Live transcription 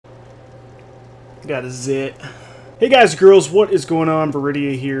Got a zit. Hey guys, girls, what is going on?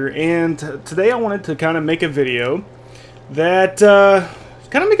 Veridiya here, and today I wanted to kind of make a video that,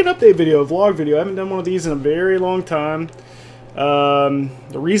 kind of make an update video, a vlog video. I haven't done one of these in a very long time. The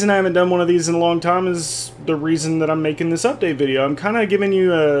reason I haven't done one of these in a long time is the reason that I'm making this update video. I'm kind of giving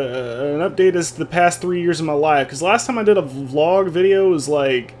you an update as to the past 3 years of my life, because last time I did a vlog video was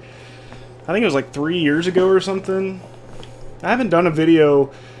like, I think it was like 3 years ago or something. I haven't done a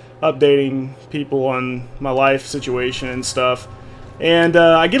video updating people on my life situation and stuff, and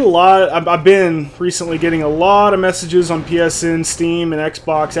I get a lot. I've been recently getting a lot of messages on PSN, Steam, and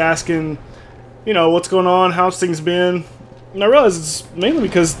Xbox asking, you know, what's going on, how's things been. And I realize it's mainly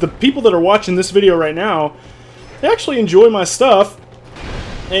because the people that are watching this video right now, they actually enjoy my stuff,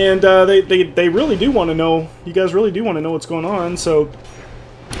 and they really do want to know. You guys really do want to know what's going on, so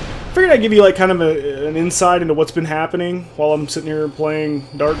I figured I'd give you like kind of an insight into what's been happening while I'm sitting here playing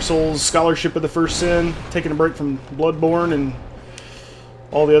Dark Souls, Scholarship of the First Sin, taking a break from Bloodborne and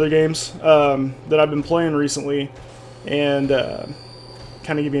all the other games that I've been playing recently, and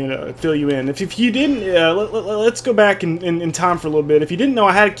kind of give you fill you in. If you didn't, let's go back in time for a little bit. If you didn't know,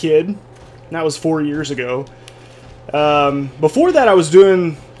 I had a kid, and that was 4 years ago. Before that, I was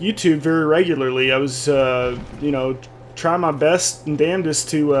doing YouTube very regularly. I was, you know, try my best and damnedest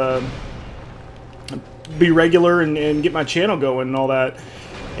to be regular and get my channel going and all that.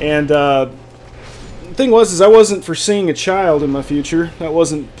 And the thing was, I wasn't foreseeing a child in my future. That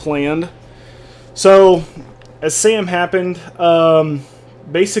wasn't planned. So as Sam happened,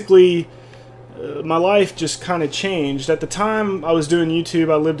 basically my life just kind of changed. At the time I was doing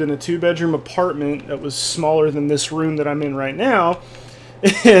YouTube, I lived in a 2-bedroom apartment that was smaller than this room that I'm in right now.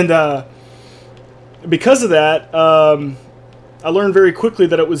 And because of that, I learned very quickly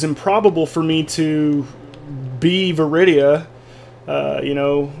that it was improbable for me to be Veridiya, you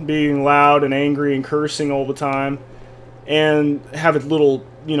know, being loud and angry and cursing all the time, and have a little,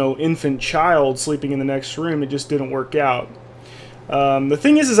 you know, infant child sleeping in the next room. It just didn't work out. The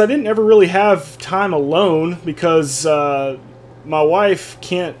thing is I didn't ever really have time alone because my wife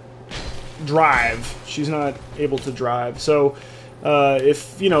can't drive. She's not able to drive. So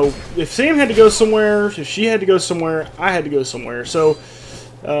if, you know, if Sam had to go somewhere, if she had to go somewhere, I had to go somewhere. So,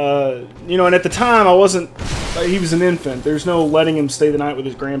 you know, and at the time I wasn't, he was an infant. There's no letting him stay the night with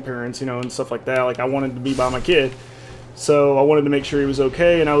his grandparents, you know, and stuff like that. Like, I wanted to be by my kid. So I wanted to make sure he was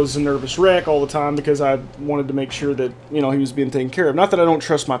okay, and I was a nervous wreck all the time because I wanted to make sure that, you know, he was being taken care of. Not that I don't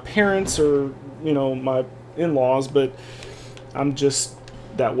trust my parents or, you know, my in-laws, but I'm just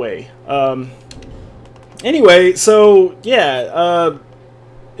that way. Anyway, so yeah,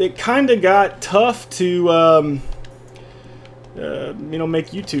 it kind of got tough to, you know, make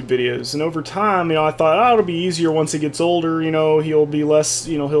YouTube videos. And over time, you know, I thought, oh, it'll be easier once he gets older. You know, he'll be less,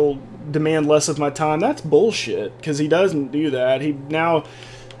 you know, he'll demand less of my time. That's bullshit, because he doesn't do that. He now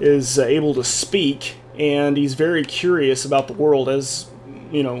is able to speak, and he's very curious about the world, as,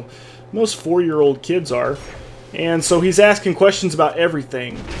 you know, most 4-year-old kids are. And so he's asking questions about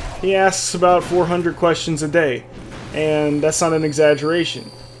everything. He asks about 400 questions a day, and that's not an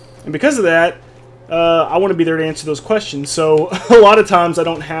exaggeration. And because of that, I want to be there to answer those questions. So a lot of times I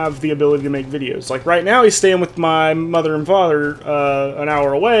don't have the ability to make videos. Like right now, he's staying with my mother and father an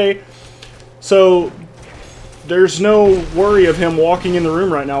hour away, so there's no worry of him walking in the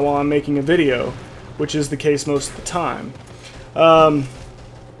room right now while I'm making a video, which is the case most of the time.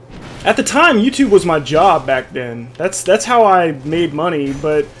 At the time, YouTube was my job back then. That's how I made money,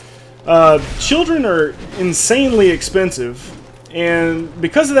 but children are insanely expensive, and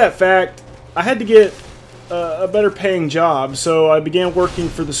because of that fact, I had to get a better paying job. So I began working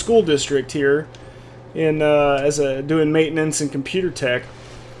for the school district here in doing maintenance and computer tech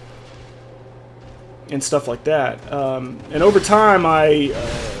and stuff like that. And over time,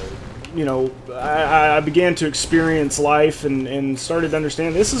 you know, I began to experience life and started to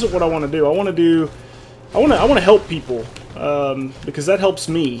understand this isn't what I want to do. I want to help people, because that helps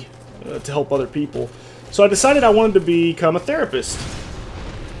me to help other people. So I decided I wanted to become a therapist,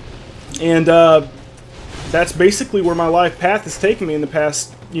 and that's basically where my life path has taken me in the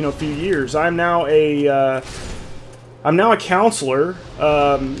past, you know, few years. I'm now a counselor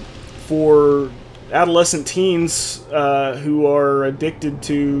for adolescent teens who are addicted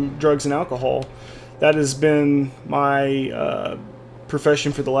to drugs and alcohol. That has been my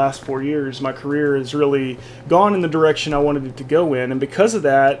profession for the last 4 years. My career has really gone in the direction I wanted it to go in, and because of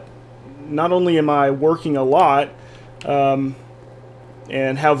that, not only am I working a lot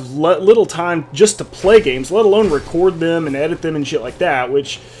and have little time just to play games, let alone record them and edit them and shit like that,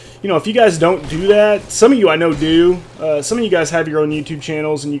 which, you know, if you guys don't do that, some of you I know do. Some of you guys have your own YouTube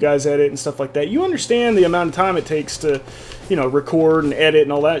channels and you guys edit and stuff like that. You understand the amount of time it takes to, you know, record and edit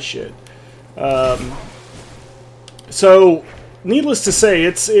and all that shit. So, needless to say,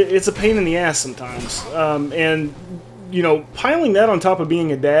 it's a pain in the ass sometimes. And, you know, piling that on top of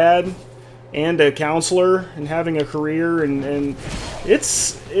being a dad and a counselor and having a career, and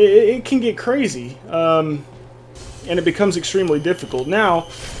it can get crazy. And it becomes extremely difficult. Now,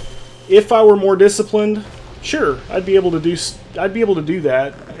 if I were more disciplined, sure, I'd be able to do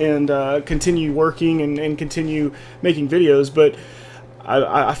that and continue working and continue making videos. But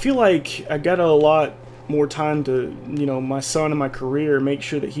I feel like I got a lot more time to, you know, my son and my career, make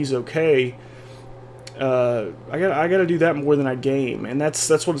sure that he's okay. I gotta do that more than I game, and that's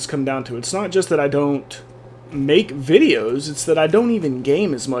what it's come down to. It's not just that I don't make videos; it's that I don't even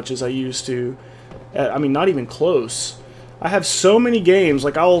game as much as I used to. I mean, not even close. I have so many games.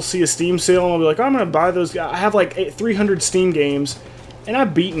 Like, I'll see a Steam sale and I'll be like, oh, I'm gonna buy those. I have like 300 Steam games, and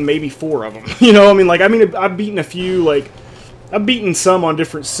I've beaten maybe 4 of them. You know, I mean, I've beaten a few. Like, I've beaten some on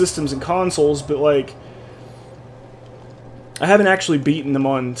different systems and consoles, but like, I haven't actually beaten them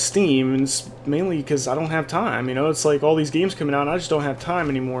on Steam, and it's mainly because I don't have time. You know, it's like all these games coming out, and I just don't have time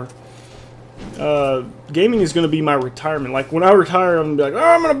anymore. Gaming is going to be my retirement. Like, when I retire, I'm going to be like, oh,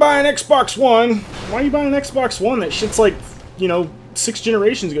 I'm going to buy an Xbox One. Why are you buying an Xbox One? That shit's like, you know, 6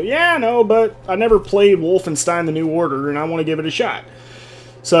 generations ago. Yeah, I know, but I never played Wolfenstein: The New Order, and I want to give it a shot.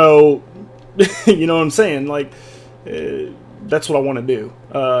 So, you know what I'm saying? Like, that's what I want to do.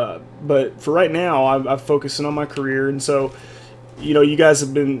 But for right now, I'm focusing on my career, and so, you know, you guys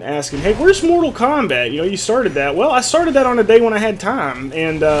have been asking, hey, where's Mortal Kombat? You know, you started that. Well, I started that on a day when I had time,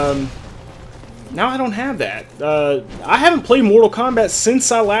 and now I don't have that. I haven't played Mortal Kombat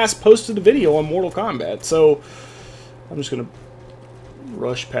since I last posted a video on Mortal Kombat, so I'm just going to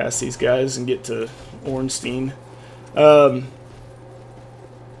rush past these guys and get to Ornstein. So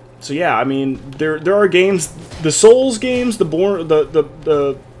yeah, I mean, there are games, the Souls games,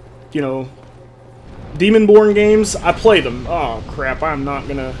 the you know, Demon-born games, I play them. Oh crap, I'm not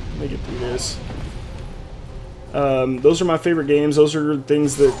gonna make it through this. Those are my favorite games. Those are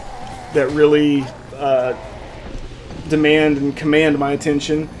things that really demand and command my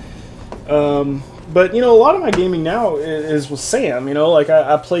attention. But you know, a lot of my gaming now is with Sam. You know, like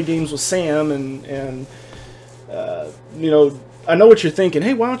I play games with Sam, and you know, I know what you're thinking.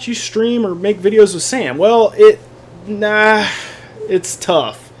 Hey, why don't you stream or make videos with Sam? Well, it's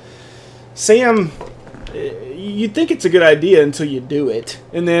tough. Sam, you think it's a good idea until you do it,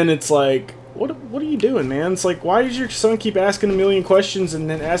 and then it's like, what are you doing, man? It's like, why does your son keep asking a million questions and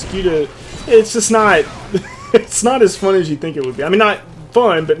then ask you to? It's just not. It's not as fun as you think it would be. I mean, not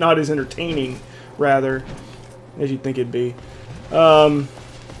fun, but not as entertaining, rather, as you think it'd be. But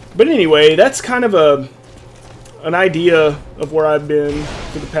anyway, that's kind of an idea of where I've been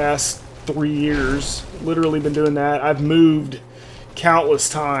for the past 3 years. Literally been doing that. I've moved countless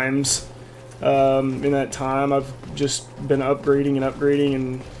times in that time. I've just been upgrading and upgrading,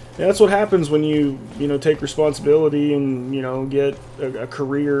 and that's what happens when you know, take responsibility and, you know, get a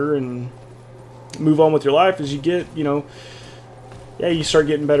career and move on with your life, is you get, you know, yeah, you start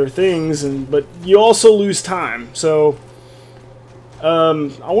getting better things, but you also lose time. So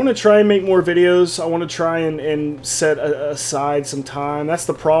I want to try and make more videos. I want to try and set aside some time. That's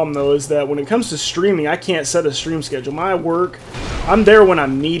the problem, though, is that when it comes to streaming, I can't set a stream schedule. My work, I'm there when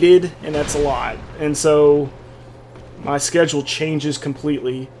I'm needed, and that's a lot. And so my schedule changes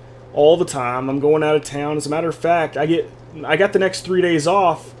completely all the time. I'm going out of town. As a matter of fact, I got the next 3 days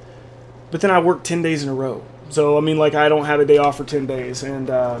off, but then I work 10 days in a row. So, I mean, like, I don't have a day off for 10 days. And,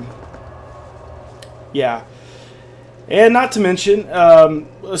 yeah. And not to mention,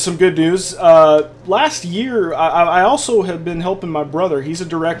 some good news. Last year, I also have been helping my brother. He's a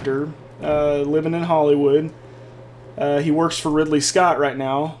director, living in Hollywood. He works for Ridley Scott right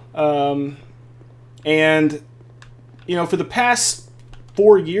now. And, you know, for the past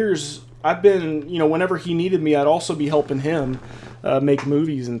 4 years, I've been, you know, whenever he needed me, I'd also be helping him make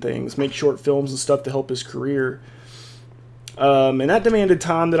movies and things, make short films and stuff to help his career. And that demanded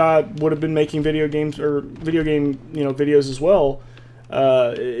time that I would have been making video game, you know, videos as well.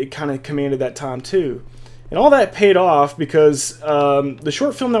 It kind of commanded that time too. And all that paid off because the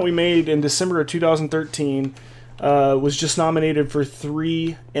short film that we made in December of 2013 was just nominated for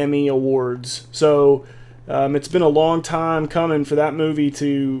 3 Emmy Awards. So it's been a long time coming for that movie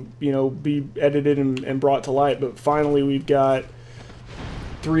to, you know, be edited and brought to light. But finally we've got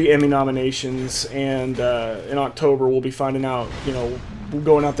 3 Emmy nominations, and in October we'll be finding out, you know,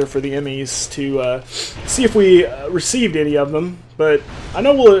 going out there for the Emmys to see if we received any of them. But I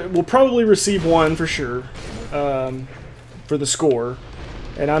know we'll probably receive one for sure for the score.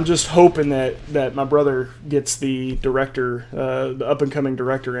 And I'm just hoping that my brother gets the director, the up-and-coming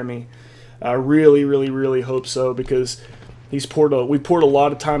director Emmy. I really, really, really hope so, because we poured a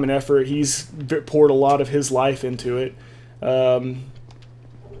lot of time and effort. He's poured a lot of his life into it.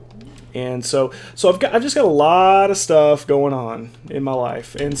 And so I've just got a lot of stuff going on in my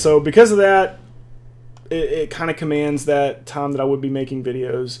life, and so because of that, it kind of commands that time that I would be making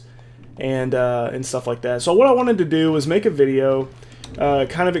videos and stuff like that. So what I wanted to do was make a video,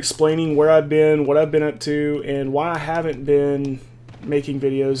 kind of explaining where I've been, what I've been up to, and why I haven't been making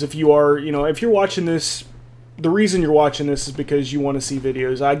videos. If you are, if you're watching this, the reason you're watching this is because you want to see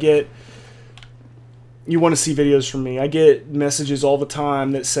videos. You want to see videos from me. I get messages all the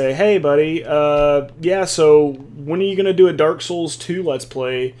time that say, hey buddy, yeah, so when are you going to do a Dark Souls 2 Let's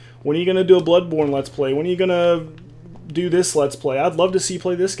Play? When are you going to do a Bloodborne Let's Play? When are you going to do this Let's Play? I'd love to see you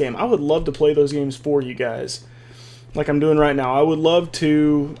play this game. I would love to play those games for you guys, like I'm doing right now. I would love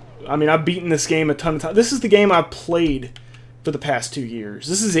to. I mean, I've beaten this game a ton of times. This is the game I've played for the past 2 years.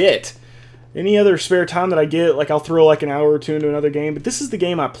 This is it. Any other spare time that I get, like I'll throw like an hour or two into another game, but this is the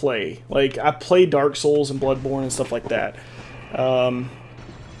game I play. Like, I play Dark Souls and Bloodborne and stuff like that. I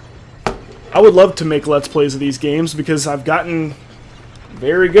would love to make Let's Plays of these games because I've gotten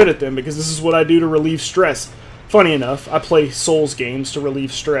very good at them, because this is what I do to relieve stress. Funny enough, I play Souls games to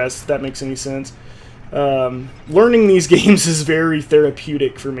relieve stress, if that makes any sense. Learning these games is very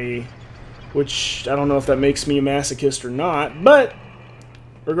therapeutic for me, which I don't know if that makes me a masochist or not, but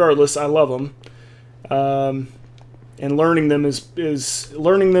regardless, I love them, and learning them is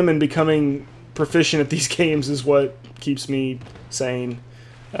learning them and becoming proficient at these games is what keeps me sane.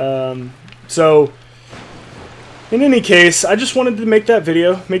 So, in any case, I just wanted to make this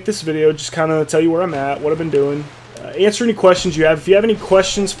video, just kind of tell you where I'm at, what I've been doing, answer any questions you have. If you have any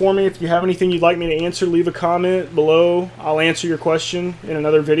questions for me, if you have anything you'd like me to answer, leave a comment below. I'll answer your question in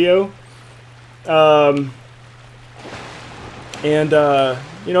another video.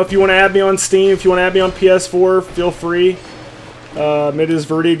 If you want to add me on Steam, if you want to add me on PS4, feel free. It is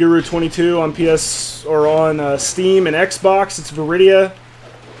Veridiya Guru 22 on PS or on Steam and Xbox. It's Veridiya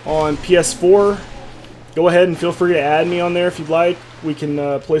on PS4. Go ahead and feel free to add me on there if you'd like. We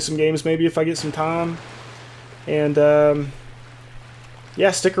can play some games maybe if I get some time. And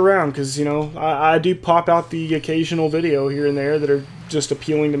yeah, stick around, because I do pop out the occasional video here and there that are just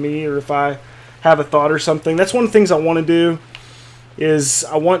appealing to me, or if I have a thought or something. That's one of the things I want to do. Is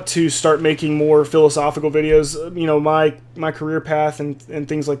I want to start making more philosophical videos. My career path and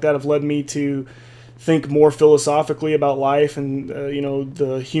things like that have led me to think more philosophically about life and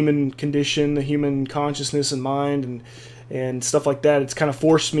the human condition, the human consciousness and mind, and stuff like that. It's kind of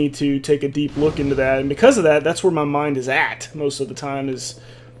forced me to take a deep look into that, and because of that, that's where my mind is at most of the time, is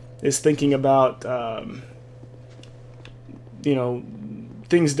thinking about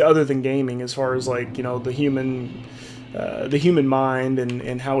things other than gaming, as far as like the human mind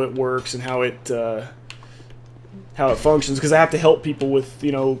and how it works and how it functions, because I have to help people with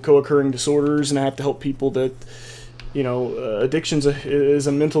co-occurring disorders, and I have to help people that addictions is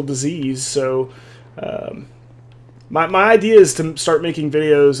a mental disease. So my idea is to start making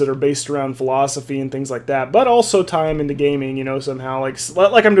videos that are based around philosophy and things like that, but also tie them into gaming, somehow,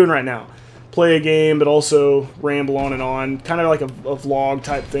 like I'm doing right now. Play a game, but also ramble on and on, kind of like a vlog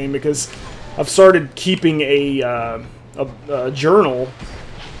type thing, because I've started keeping a journal,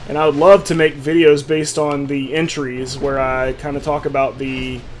 and I would love to make videos based on the entries where I kind of talk about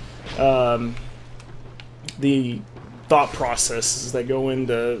the thought processes that go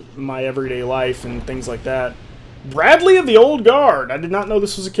into my everyday life and things like that. Bradley of the Old Guard. I did not know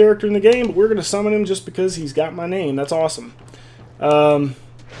this was a character in the game, but we're going to summon him just because he's got my name. That's awesome. So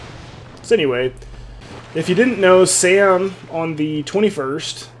anyway, if you didn't know, Sam on the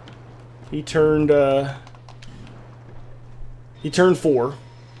 21st, he turned 4.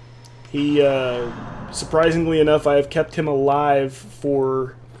 He, surprisingly enough, I have kept him alive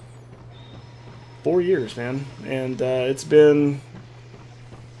for 4 years, man. And it's been...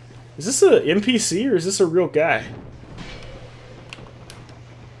 Is this a NPC or is this a real guy?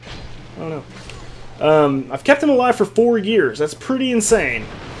 I don't know. I've kept him alive for 4 years. That's pretty insane.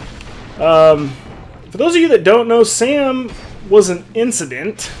 For those of you that don't know, Sam was an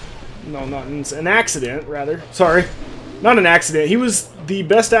incident. No, not an accident, rather. Sorry. Not an accident. He was the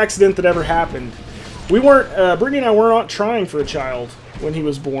best accident that ever happened. We weren't, Brittany and I were not trying for a child when he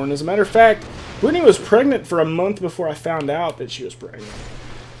was born. As a matter of fact, Brittany was pregnant for a month before I found out that she was pregnant.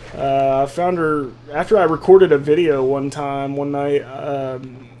 I found her after I recorded a video one night.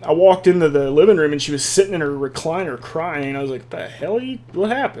 I walked into the living room and she was sitting in her recliner crying. I was like, "The hell? What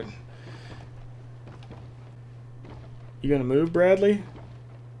happened? You gonna move, Bradley?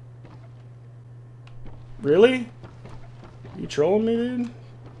 Really? You trolling me, dude?"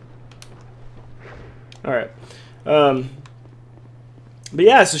 Alright. But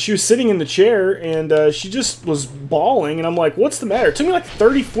yeah, so she was sitting in the chair, and she just was bawling, and I'm like, "What's the matter?" It took me like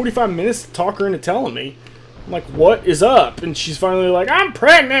 30, 45 minutes to talk her into telling me. I'm like, "What is up?" And she's finally like, "I'm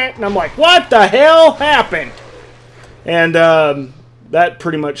pregnant!" And I'm like, "What the hell happened?" And that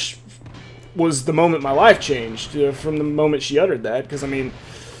pretty much was the moment my life changed, from the moment she uttered that, because, I mean,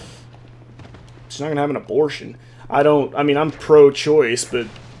 she's not going to have an abortion. I mean, I'm pro-choice, but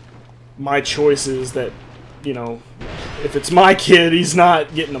my choice is that, you know, if it's my kid, he's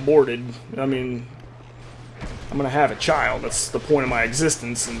not getting aborted. I mean, I'm going to have a child. That's the point of my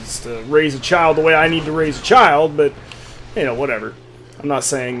existence, is to raise a child the way I need to raise a child, but, you know, whatever. I'm not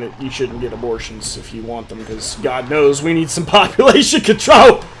saying that you shouldn't get abortions if you want them, because God knows we need some population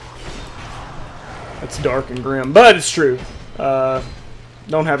control. That's dark and grim, but it's true.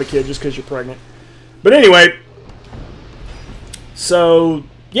 Don't have a kid just because you're pregnant. But anyway, so,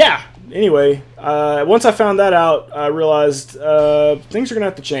 yeah. Anyway, once I found that out, I realized things are going to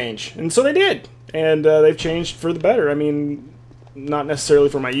have to change. And so they did. And they've changed for the better. I mean, not necessarily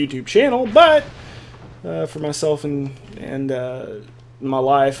for my YouTube channel, but for myself and my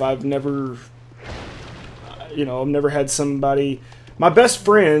life. I've never, you know, I've never had somebody... My best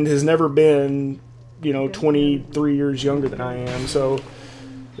friend has never been, you know, 23 years younger than I am. So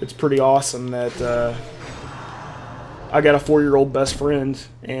it's pretty awesome that... I got a 4-year-old best friend,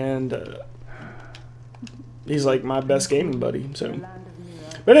 and he's like my best gaming buddy. So,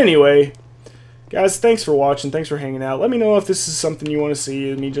 but anyway, guys, thanks for watching. Thanks for hanging out. Let me know if this is something you want to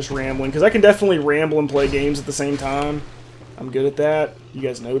see, me just rambling, because I can definitely ramble and play games at the same time. I'm good at that. You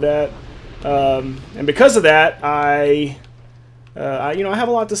guys know that. And because of that, you know, I have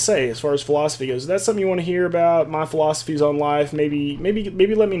a lot to say as far as philosophy goes. If that's something you want to hear about, my philosophies on life, maybe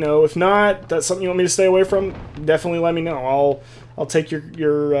let me know. If not, that's something you want me to stay away from, definitely let me know. I'll take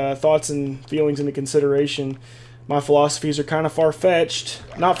your thoughts and feelings into consideration. My philosophies are kind of far-fetched.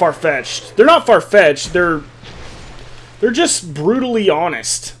 Not far-fetched. They're not far-fetched. They're just brutally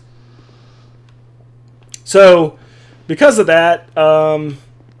honest. So, because of that,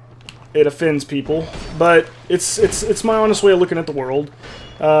 it offends people, but it's my honest way of looking at the world,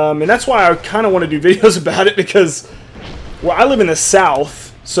 and that's why I kind of want to do videos about it, because, well, I live in the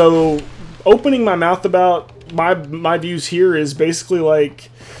South, so opening my mouth about my views here is basically like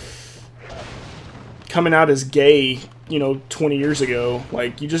coming out as gay, you know, 20 years ago.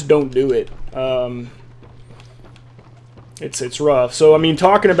 Like, you just don't do it. It's rough. So, I mean,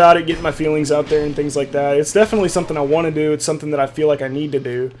 talking about it, getting my feelings out there and things like that, it's definitely something I want to do. It's something that I feel like I need to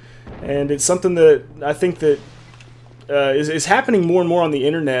do. And it's something that I think that is happening more and more on the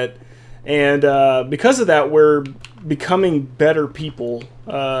internet. And because of that, we're becoming better people.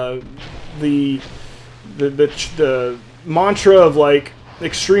 The mantra of, like,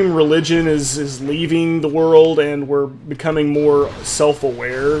 extreme religion is leaving the world, and we're becoming more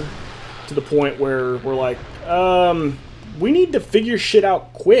self-aware to the point where we're like, we need to figure shit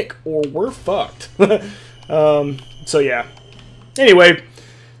out quick or we're fucked. So yeah. Anyway,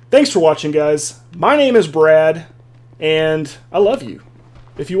 thanks for watching, guys. My name is Brad, and I love you.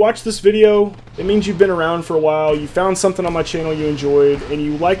 If you watched this video, it means you've been around for a while, you found something on my channel you enjoyed, and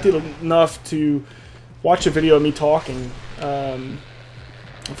you liked it enough to watch a video of me talking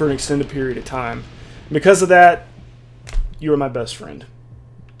for an extended period of time. Because of that, you are my best friend.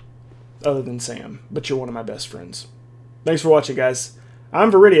 Other than Sam, but you're one of my best friends. Thanks for watching, guys.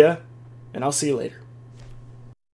 I'm Veridiya, and I'll see you later.